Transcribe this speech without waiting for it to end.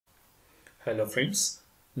Hello friends,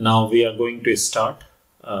 now we are going to start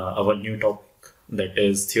our new topic, that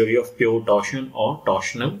is theory of pure torsion or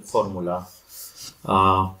torsional formula,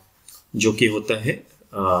 जो कि होता है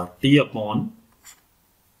T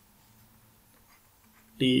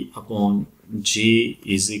upon G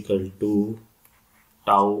is equal to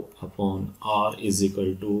tau upon R is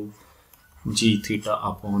equal to G theta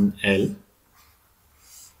upon L,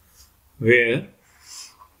 where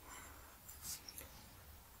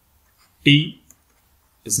T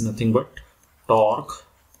is nothing but torque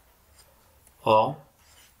or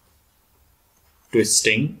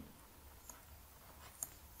twisting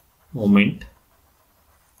moment,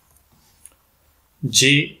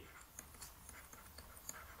 J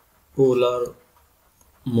polar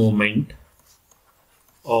moment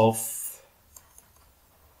of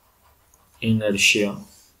inertia,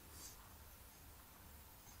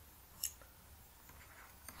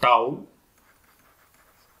 tau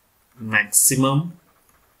maximum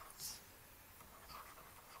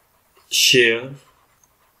shear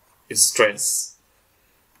stress,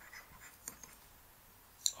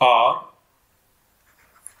 or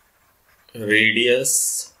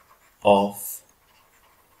radius of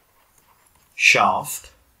shaft,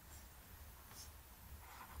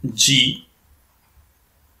 G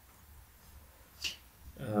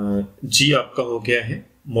G आपका हो गया है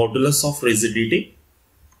modulus of rigidity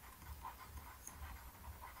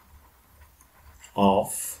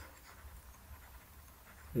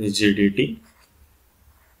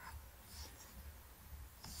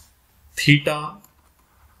theta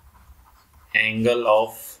angle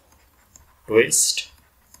of twist,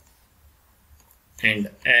 and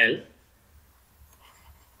L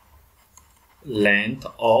length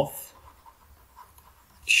of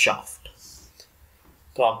shaft.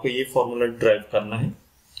 तो आपको ये formula drive करना है.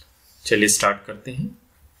 चलिए स्टार्ट करते हैं.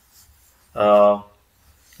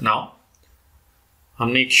 नाउ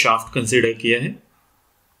हमने एक शाफ्ट कंसीडर किया है.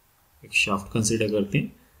 एक शाफ्ट कंसीडर करते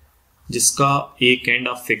हैं जिसका एक एंड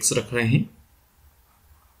आप फिक्स रख रहे हैं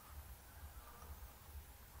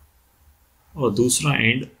और दूसरा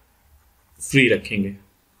एंड फ्री रखेंगे.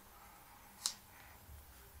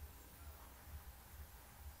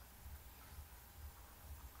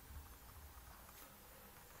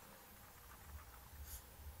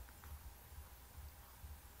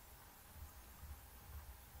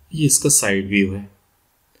 ये इसका साइड व्यू है.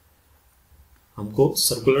 हमको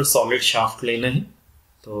सर्कुलर सॉलिड शाफ्ट लेना है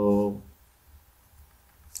तो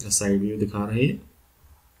साइड व्यू दिखा रहे हैं.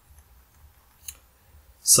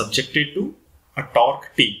 Subjected to a torque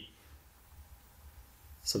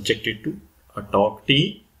T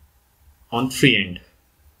on free end.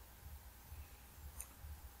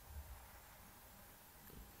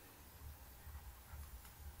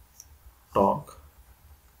 Torque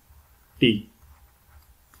T,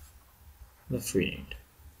 the free end.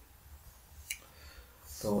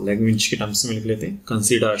 तो लैंग्वेज के टर्म्स में लिख लेते हैं.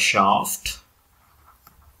 Consider shaft,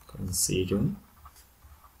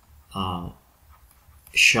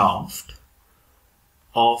 shaft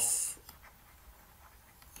of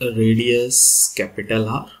radius capital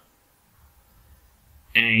R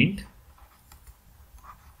and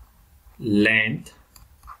length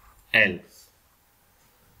L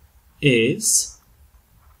is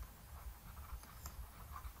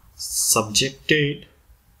subjected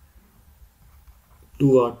to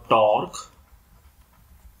a torque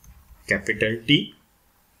capital T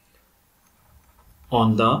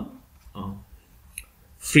on the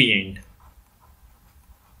free end,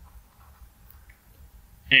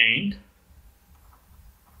 and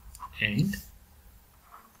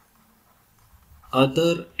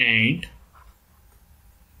other end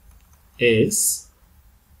is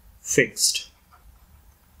fixed.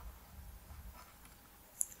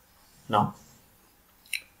 Now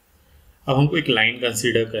अब हमको एक line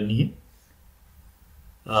consider करनी है.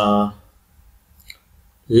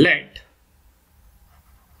 Late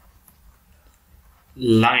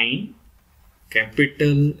line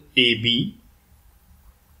capital AB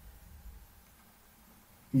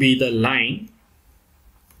be the line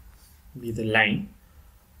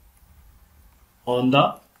on the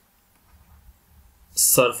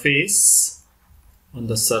surface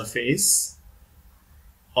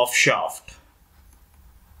of shaft,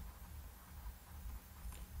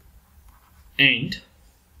 and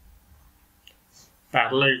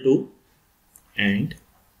parallel to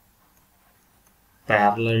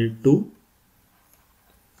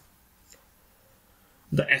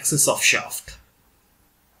the axis of shaft.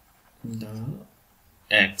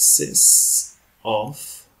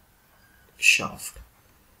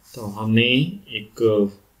 तो हमने एक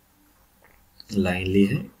line ली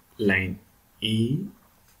है, line E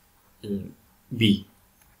B.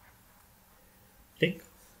 ठीक,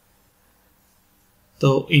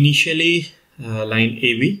 तो इनिशियली लाइन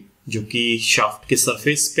ए बी जो कि शाफ्ट के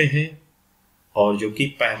सरफेस पे है और जो कि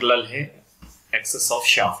पैरेलल है एक्सेस ऑफ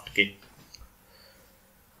शाफ्ट के।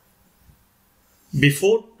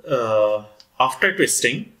 Before after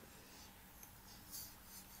twisting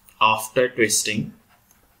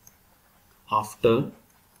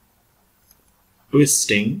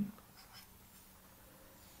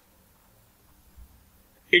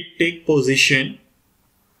it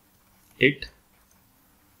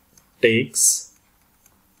takes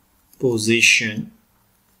position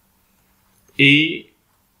A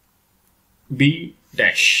B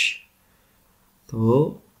dash. तो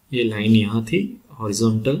ये लाइन यहां थी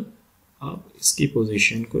हॉरिजॉन्टल, अब इसकी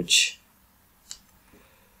पोजीशन कुछ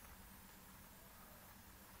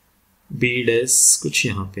B डैश कुछ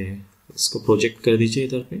यहां पे है, इसको प्रोजेक्ट कर दीजिए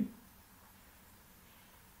इधर पे,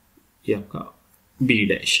 ये आपका B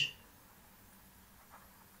डैश है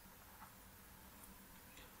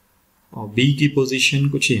और B की पोजीशन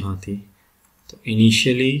कुछ यहाँ थी। तो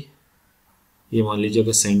इनिशियली ये मान लीजिए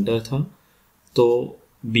अगर सेंटर था तो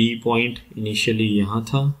B पॉइंट इनिशियली यहाँ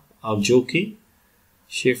था, अब जो कि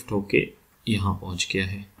शिफ्ट होके यहाँ पहुँच गया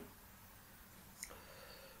है।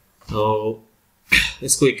 तो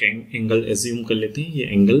इसको एक एंगल एज्यूम कर लेते हैं, ये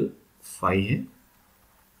एंगल फाई है,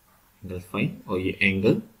 एंगल फाई, और ये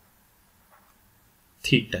एंगल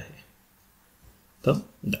थीटा है। तब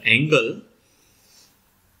the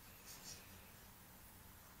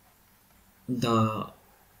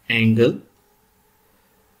angle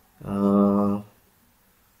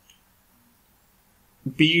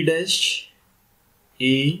B dash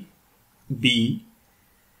A B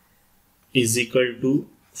is equal to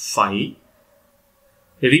phi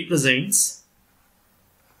represents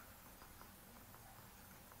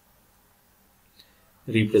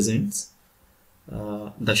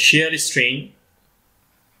the shear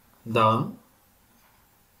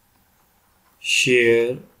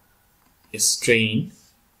strain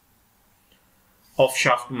of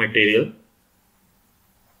shaft material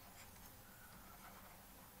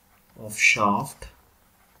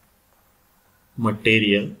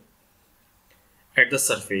at the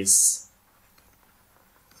surface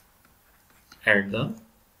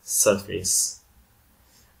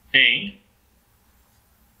and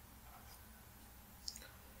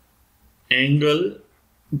angle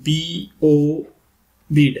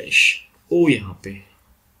BOB dash, O यहाँ पे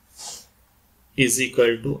is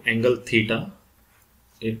equal to angle theta.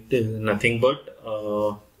 It is nothing but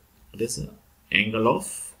it is angle of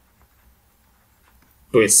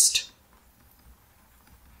twist.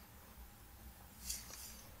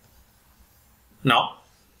 Now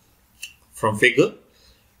from figure,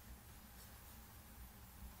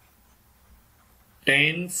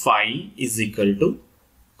 tan phi is equal to,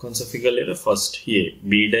 कौन सा figure ले रहे हैं first, ये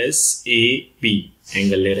B dash A B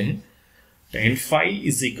angle ले रहे हैं, tan phi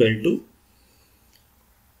is equal to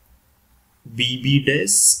BB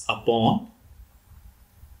dash upon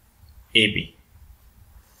AB।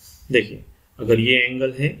 देखिए अगर ये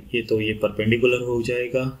एंगल है ये, तो ये परपेंडिकुलर हो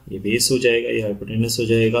जाएगा, ये बेस हो जाएगा, ये हाइपोटेनस हो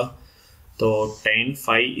जाएगा। तो tan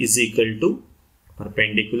phi is equal to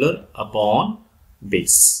perpendicular upon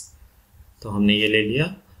base, तो हमने ये ले लिया।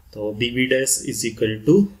 तो BB dash is equal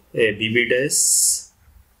to BB dash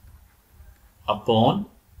upon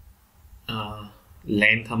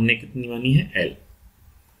length हमने कितनी मानी है L,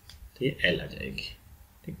 तो ये L आ जाएगी।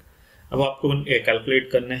 ठीक, अब आपको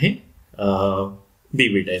कैलकुलेट करना है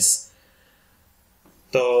BB डैश।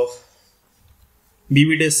 तो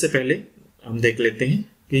BB डैश से पहले हम देख लेते हैं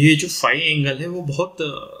कि ये जो फाई एंगल है वो बहुत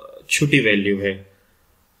छोटी वैल्यू है।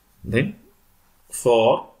 Then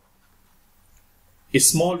for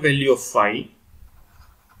small value of phi,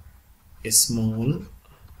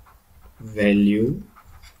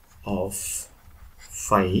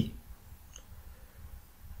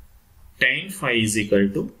 tan phi is equal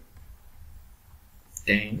to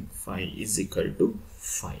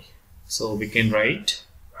phi. So we can write,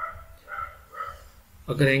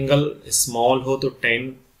 अगर एंगल स्मॉल हो तो tan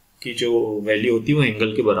की जो वैल्यू होती है वो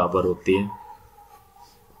एंगल के बराबर होती है।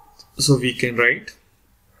 So we can write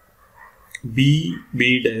B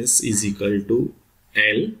dash is equal to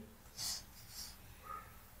L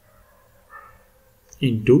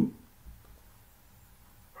into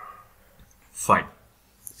phi।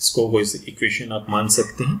 इसको कोई इक्वेशन आप मान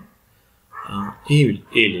सकते हैं,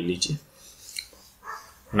 ए ले लीजिए।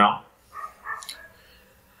 नाउ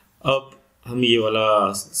अब हम ये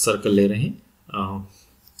वाला सर्कल ले रहे हैं।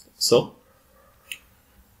 सो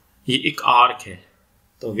ये एक आर्क है,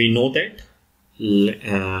 तो we know that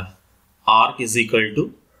arc is equal to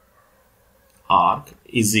arc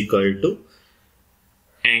is equal to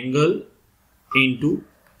angle into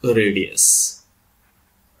radius।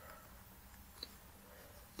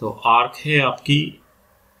 तो आर्क है आपकी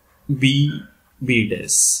B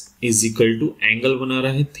dash is equal to angle बना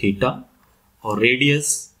रहा है थीटा और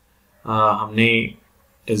रेडियस हमने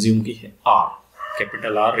एज्यूम की है आर,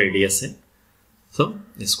 कैपिटल आर रेडियस है। सो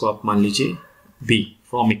इसको आप मान लीजिए B.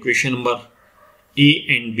 From equation number A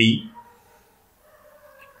and B,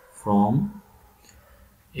 from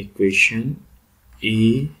equation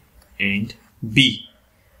A and B,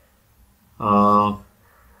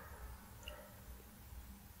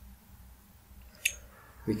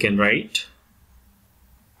 we can write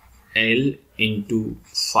L into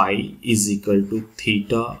phi is equal to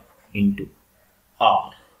theta into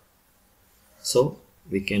R. So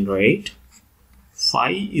we can write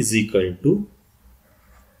phi is equal to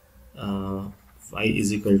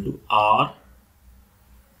R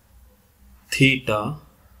theta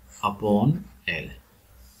upon L.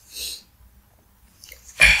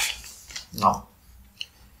 Now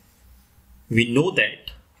we know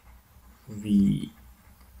that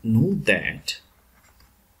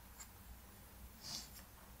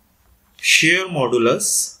shear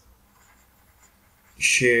modulus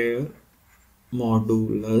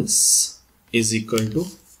is equal to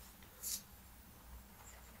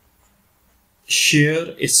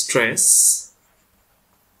shear stress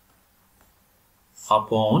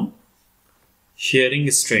upon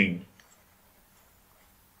shearing strain।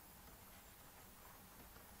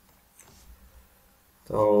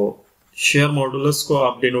 तो share modulus को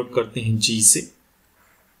आप denote करते हैं जी से,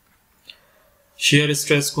 shear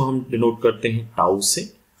stress को हम denote करते हैं टाउ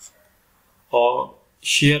से, और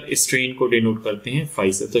शेयर स्ट्रेन को डिनोट करते हैं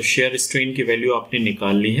फाई से। तो शेयर स्ट्रेन की वैल्यू आपने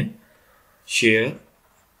निकाल ली है, शेयर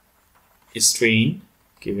स्ट्रेन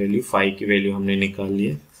की वैल्यू, फाई की वैल्यू हमने निकाल ली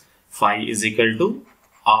है। Phi is equal to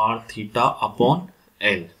are theta upon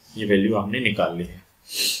L, ये वैल्यू हमने निकाल ली है।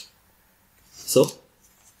 सो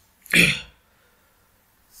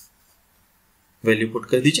वैल्यू पुट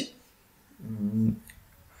कर दीजिए,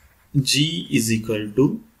 G is equal to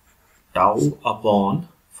tau upon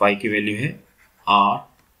phi की वैल्यू है are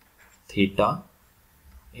theta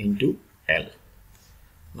into L.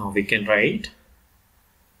 Now we can write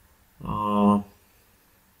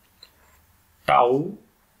tau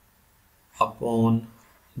upon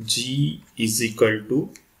G is equal to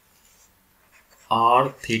are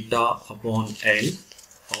theta upon L,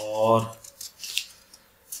 और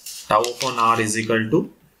tau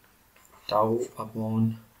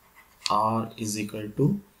upon are is equal to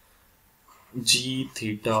ji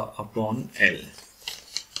theta upon L.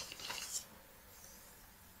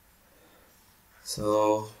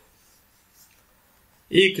 सो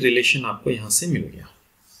एक relation आपको यहां से मिल गया।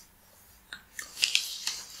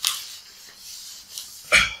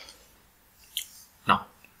 ना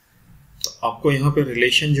तो आपको यहां पे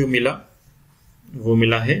रिलेशन जो मिला वो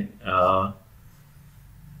मिला है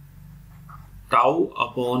tau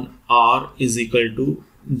upon are is equal to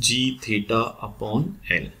ji theta upon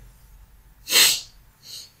L.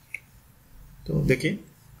 तो देखिए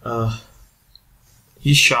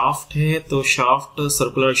ये शाफ्ट है, तो शाफ्ट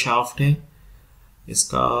सर्कुलर शाफ्ट है,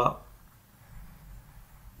 इसका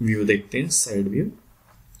व्यू देखते हैं, साइड व्यू।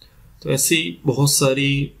 तो ऐसी बहुत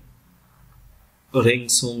सारी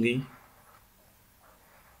रिंग्स होंगी,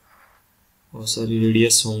 बहुत सारी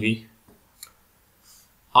रेडियस होंगी।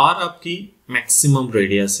 आर आपकी मैक्सिमम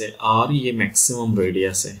रेडियस है, आर ये मैक्सिमम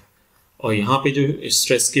रेडियस है, और यहाँ पे जो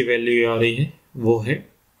स्ट्रेस की वैल्यू आ रही है वो है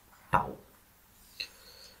टाउ।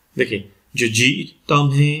 देखिए जो जी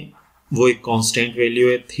टर्म है वो एक कांस्टेंट वैल्यू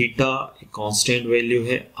है, थीटा एक कांस्टेंट वैल्यू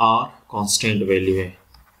है, आर कांस्टेंट वैल्यू है।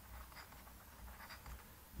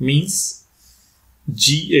 Means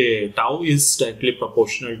ji tau is directly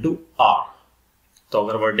proportional to are. तो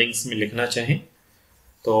अगर वर्डिंग्स में लिखना चाहें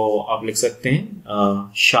तो आप लिख सकते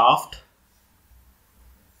हैं shaft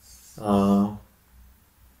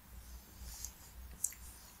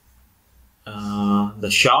the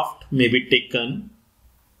shaft may be taken,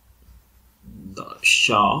 the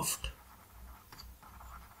shaft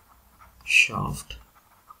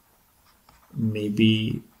may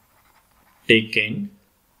be taken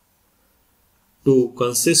to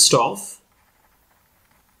consist of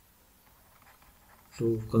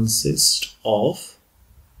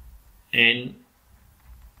an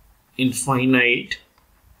infinite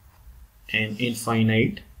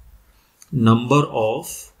number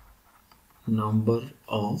of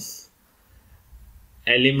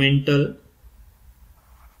elemental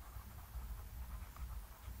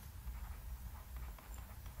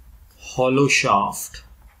hollow shaft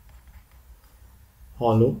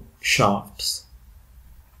hollow shafts,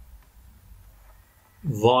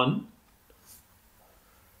 one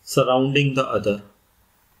surrounding the other.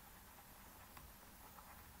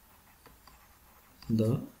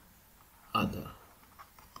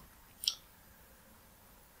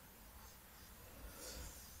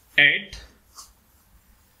 At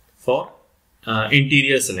for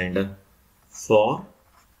interior cylinder, for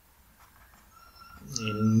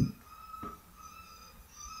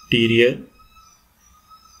interior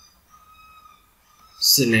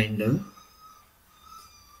cylinder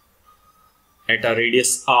at a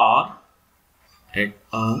radius r, at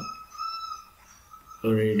a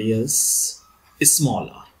radius small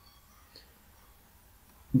r,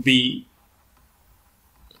 be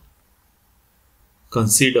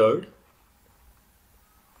considered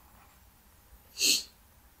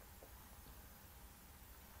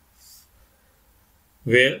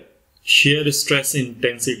where shear stress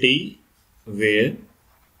intensity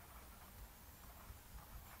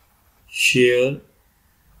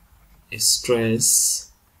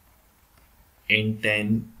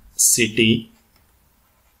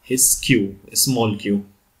is q, small q,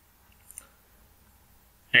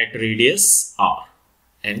 at radius r,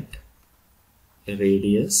 at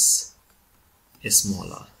radius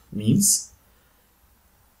small r, means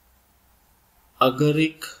अगर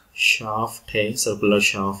एक shaft है, circular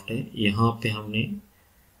shaft है, यहाँ पे हमने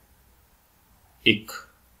एक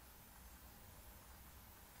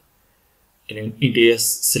interior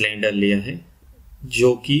cylinder लिया है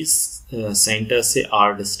जो कि सेंटर से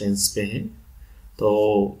r डिस्टेंस पे है, तो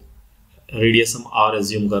रेडियस हम r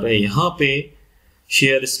एज्यूम कर रहे हैं, यहाँ पे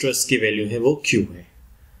shear stress की वैल्यू है वो q है.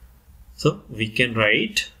 So we can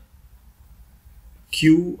write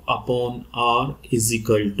q upon r is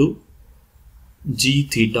equal to g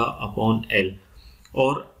theta upon l,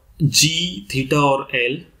 और g theta और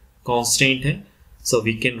l कांस्टेंट है, so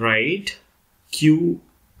we can write q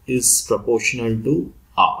is proportional to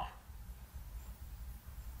r.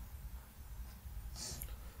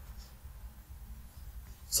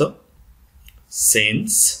 So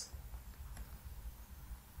since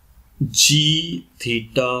g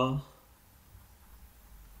theta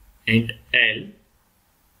and l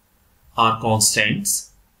are constants,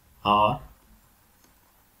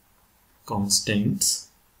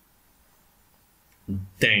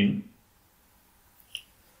 then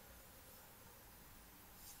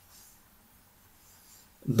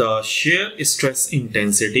the shear stress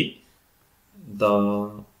intensity,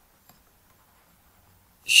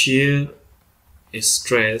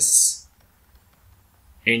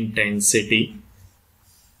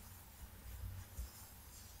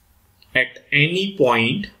 at any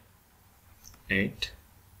point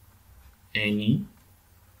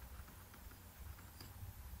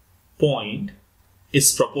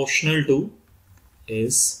is proportional to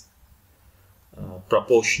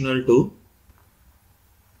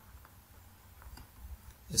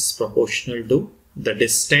the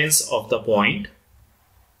distance of the point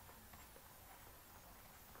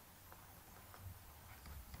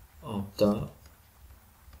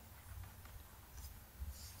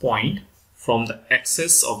from the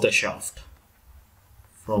axis of the shaft,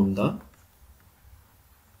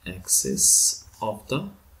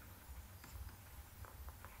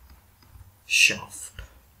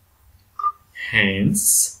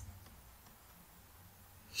 hence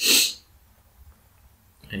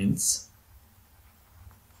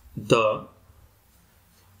the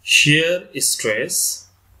shear stress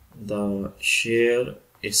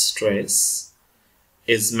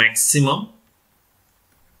is maximum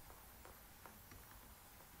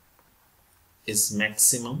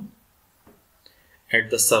at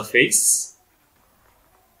the surface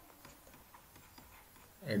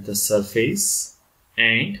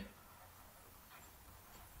and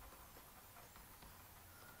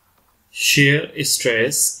shear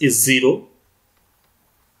stress is zero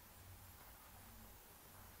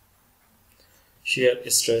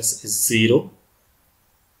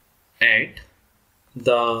at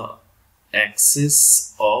the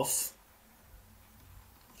axis of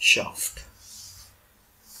shaft.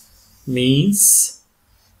 Means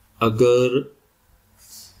अगर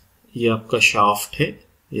ये आपका shaft है,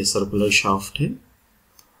 ये circular shaft है,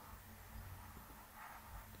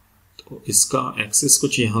 तो इसका axis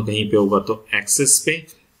कुछ यहाँ कहीं पे होगा, तो एक्सिस पे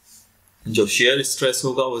जो शेयर स्ट्रेस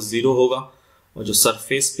होगा वो जीरो होगा और जो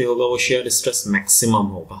सरफेस पे होगा वो शेयर स्ट्रेस मैक्सिमम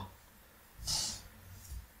होगा.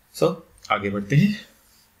 सो आगे बढ़ते हैं.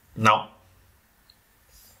 Now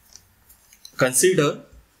consider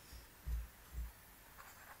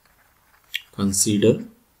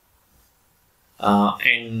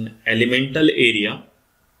an elemental area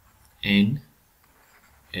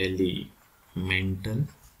elemental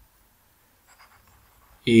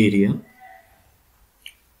area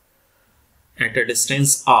at a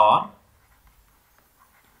distance r,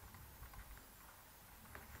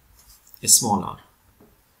 small r।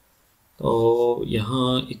 तो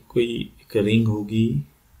यहाँ एक रिंग होगी,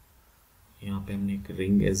 यहाँ पे हमने एक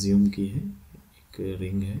रिंग एज्यूम की है, एक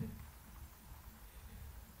रिंग है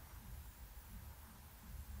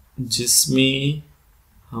जिसमें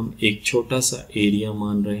हम एक छोटा सा एरिया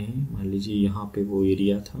मान रहे हैं। मान लीजिए यहाँ पे वो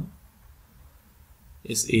एरिया था,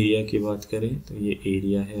 इस एरिया की बात करें तो ये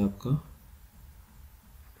एरिया है आपका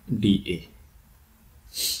DA।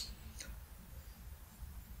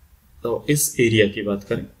 तो इस एरिया की बात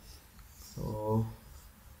करें तो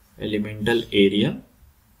elemental area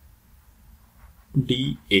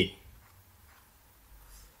DA,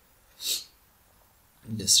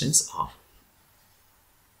 distance R।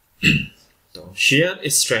 तो shear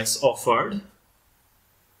stress offered,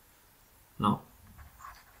 now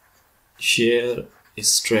shear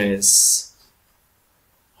stress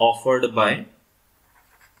offered by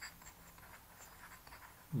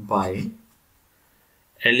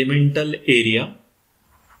elemental area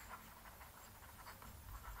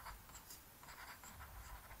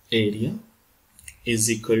is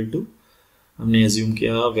equal to, हमने एज्यूम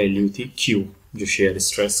किया वैल्यू थी Q जो शेयर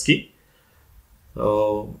स्ट्रेस की।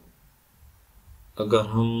 तो अगर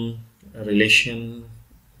हम रिलेशन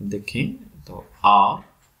देखें तो R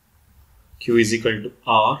Q is equal to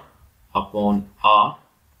R upon R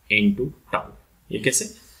into tau. ये कैसे?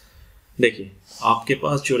 देखिए आपके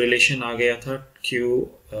पास जो रिलेशन आ गया था Q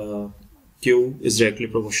is directly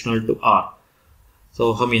proportional to R,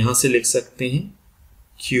 तो हम यहां से लिख सकते हैं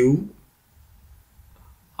Q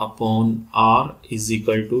upon R is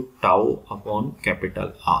equal to tau upon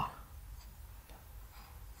capital R।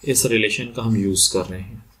 इस रिलेशन का हम यूज कर रहे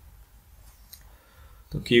हैं।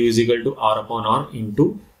 तो Q is equal to R upon R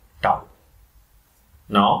into tau.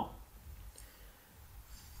 Now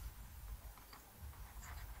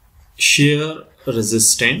shear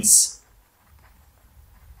resistance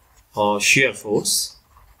or shear force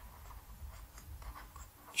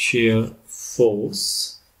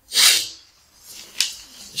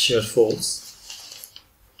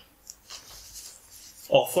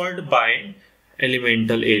offered by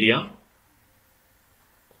elemental area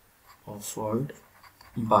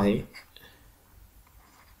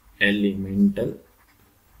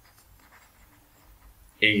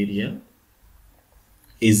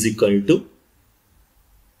is equal to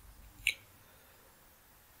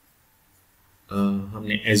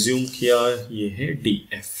हमने assume किया ये है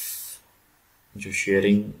DF, जो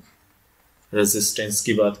शेयरिंग रेजिस्टेंस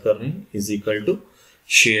की बात कर रहे हैं, is equal to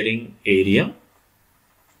sharing area,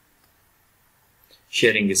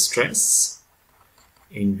 sharing stress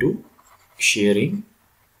into sharing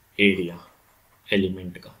area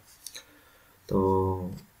element का। तो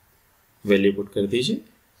वैल्यू पुट कर दीजिए,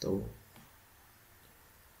 तो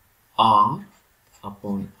R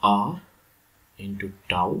upon R into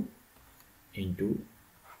tau into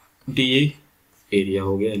DA area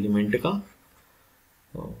हो गया एलिमेंट का।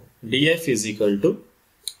 तो DF is equal to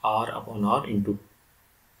R upon R into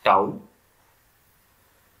tau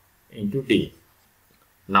into DA।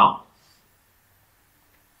 Now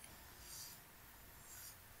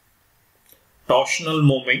torsional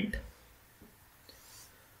moment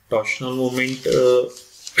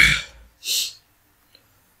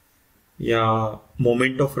या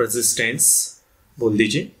मोमेंट ऑफ रेजिस्टेंस बोल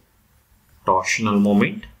दीजिए, टॉर्शनल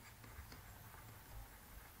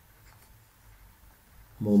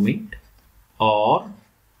मोमेंट और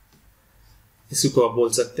इसी को आप बोल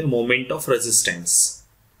सकते हैं moment of resistance,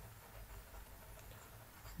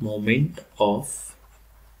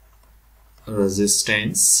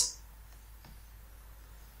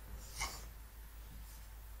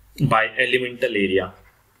 by elemental area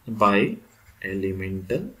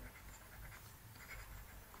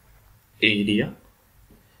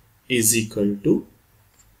is equal to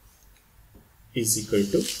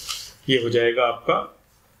ये हो जाएगा आपका,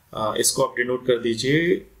 इसको आप डिनोट कर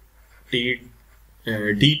दीजिए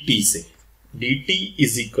dt से, dt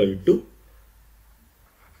is equal to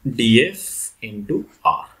df into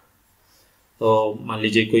r। तो मान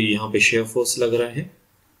लीजिए कोई यहाँ पे शेयर फोर्स लग रहा है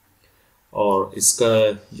और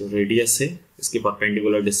इसका जो रेडियस है, इसके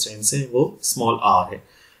परपेंडिकुलर डिस्टेंस है वो स्मॉल r है,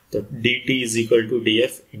 तो dt is equal to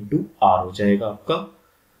df into r हो जाएगा आपका।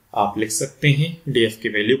 आप लिख सकते हैं df की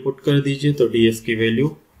वैल्यू पुट कर दीजिए, तो df की value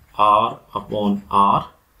r upon r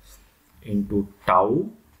into tau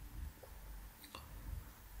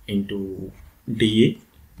into dA,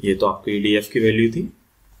 ये तो आपकी df की वैल्यू थी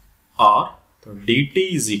r, तो dt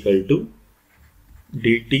is equal to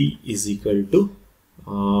dt is equal to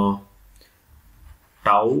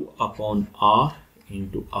tau upon r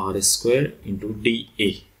into r square into dA.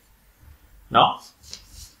 Now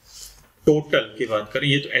total की बात करें,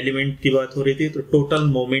 ये तो एलिमेंट की बात हो रही थी, तो total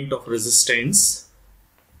moment of resistance,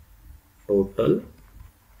 total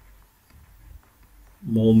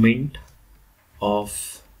moment of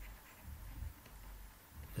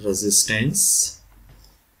resistance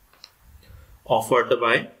offered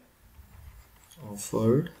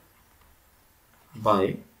by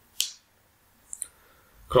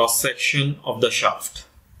cross section of the shaft,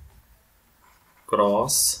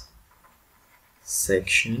 cross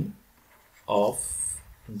section of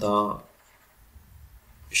the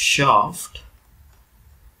shaft.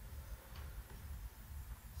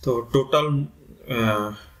 तो टोटल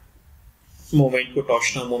मोमेंट को,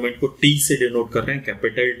 टॉर्शनल मोमेंट को T से डिनोट कर रहे हैं,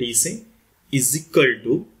 कैपिटल T से, इज इक्वल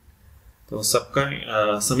टू, तो सबका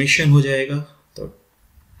समेशन हो जाएगा, तो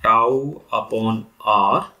tau upon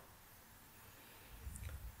r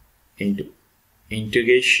into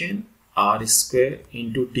integration r square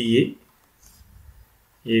into dA,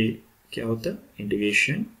 ये क्या होता है,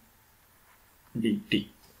 इंटीग्रेशन dt.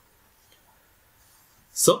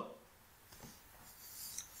 सो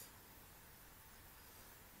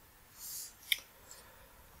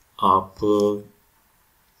आप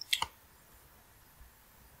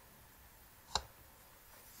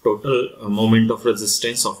total moment of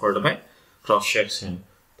resistance offered by cross section,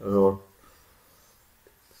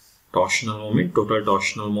 torsional moment, total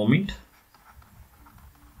torsional moment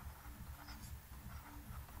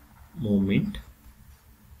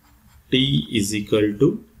T is equal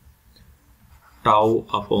to tau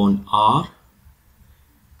upon r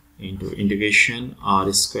into integration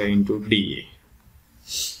r square into dA.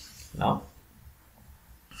 Now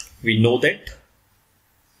we know that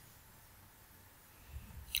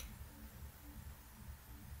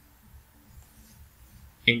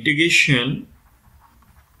integration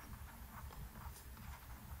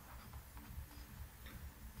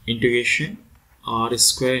r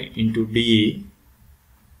square into dA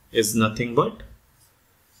is nothing but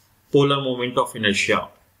polar moment of inertia.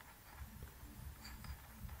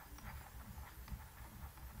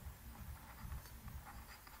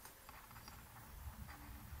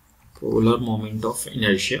 Polar moment of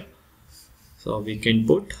inertia. So we can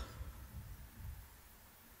put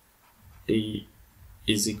T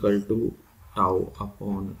is equal to tau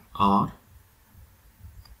upon r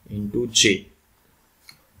into J.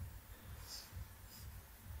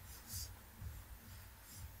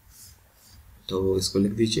 तो इसको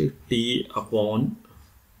लिख दीजिए T upon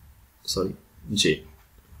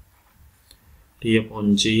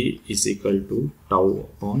J is equal to tau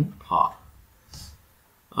upon r.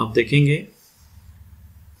 आप देखेंगे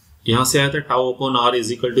यहां से आया था tau upon r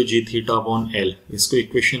is equal to ji theta upon l, इसको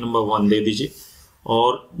इक्वेशन नंबर 1 दे दीजिए,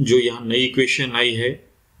 और जो यहां नई इक्वेशन आई है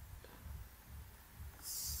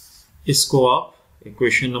इसको आप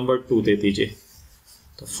इक्वेशन नंबर 2 दे दीजिए.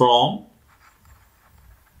 तो from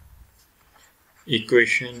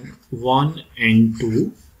equation 1 and 2,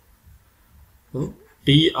 so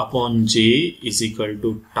T upon J is equal to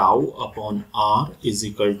tau upon R is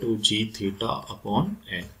equal to G theta upon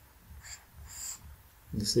N.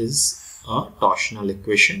 This is a torsional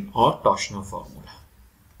equation or torsional formula.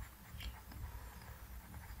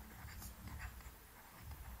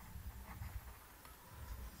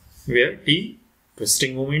 Where T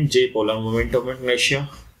twisting moment, J polar moment of inertia,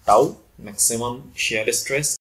 tau maximum shear stress,